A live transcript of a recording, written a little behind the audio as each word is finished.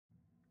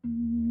This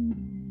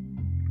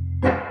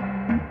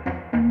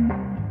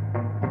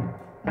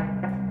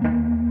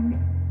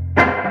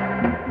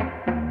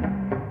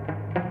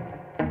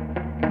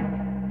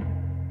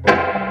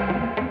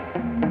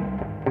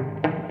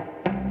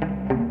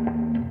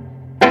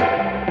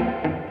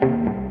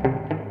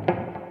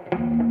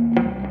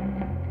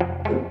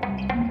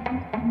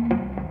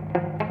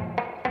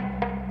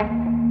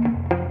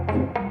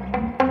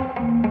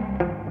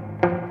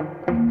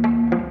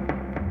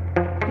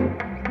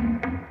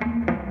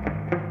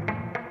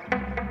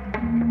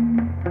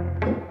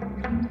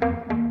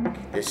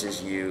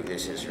is you,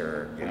 this is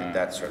her, you know,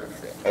 that sort of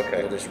thing.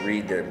 Okay. They'll just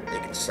read they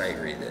can sight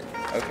read it.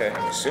 Okay.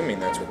 I'm assuming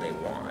that's what they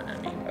want. I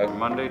mean,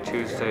 Monday,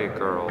 Tuesday,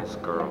 girls.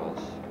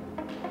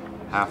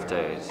 Half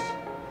days.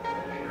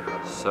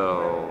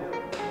 So,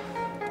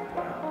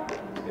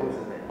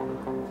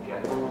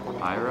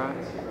 Ira?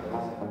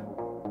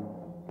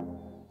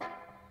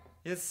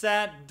 You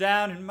sat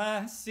down in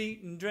my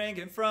seat and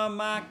drinking from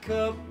my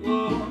cup.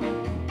 Whoa.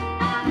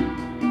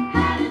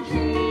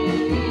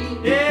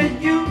 Yeah,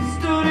 you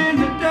stood in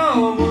the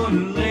door,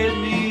 wouldn't let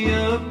me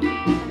up.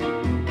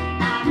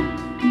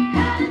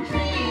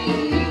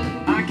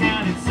 I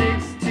counted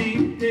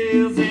 16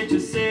 pills that you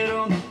set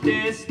on the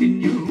desk,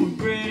 and you were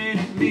grinning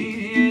at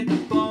me at the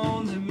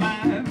bones in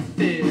my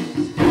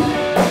fist.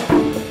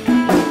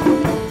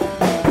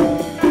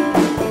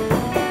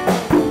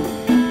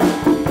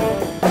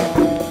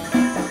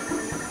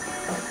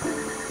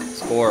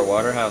 Score,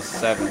 Waterhouse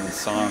 7,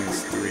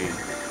 songs 3.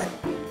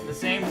 The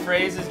same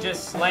phrase is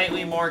just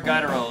slightly more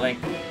guttural, like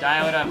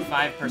dial it up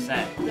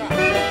 5%.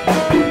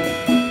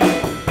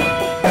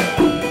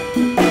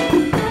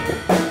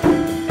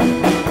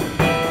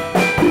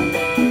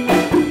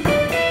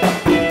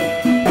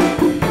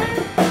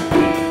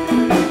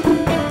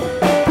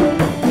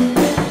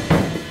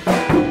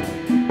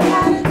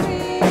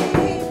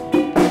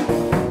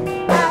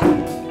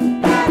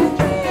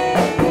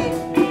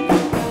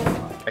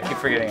 I keep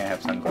forgetting I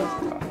have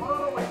sunglasses on.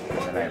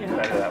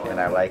 And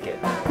I like it.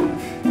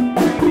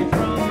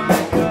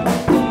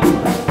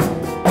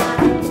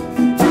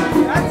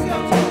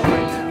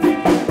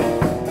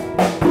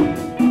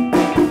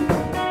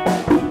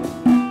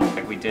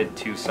 Like we did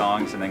 2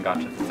 songs and then got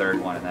to the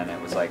 3rd one, and then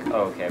it was like,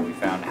 oh, okay, we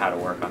found how to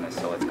work on this,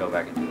 so let's go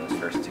back and do those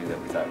first 2 that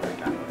we thought we were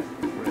done with.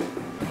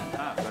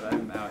 But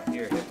I'm out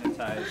here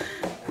hypnotized.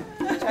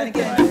 Trying to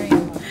get a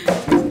dream.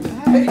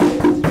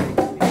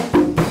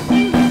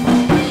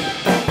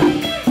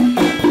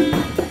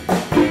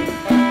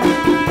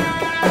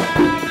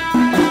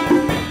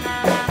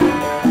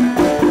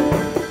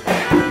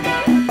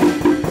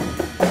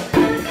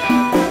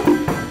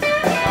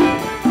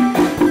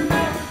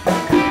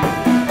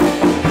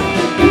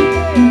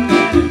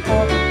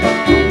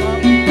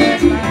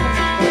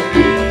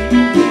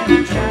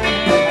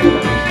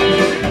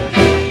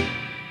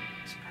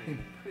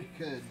 Pretty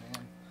good,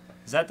 man.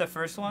 Is that the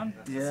first one?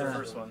 Yeah. That's the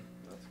first one.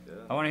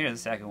 I want to hear the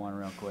second one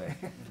real quick.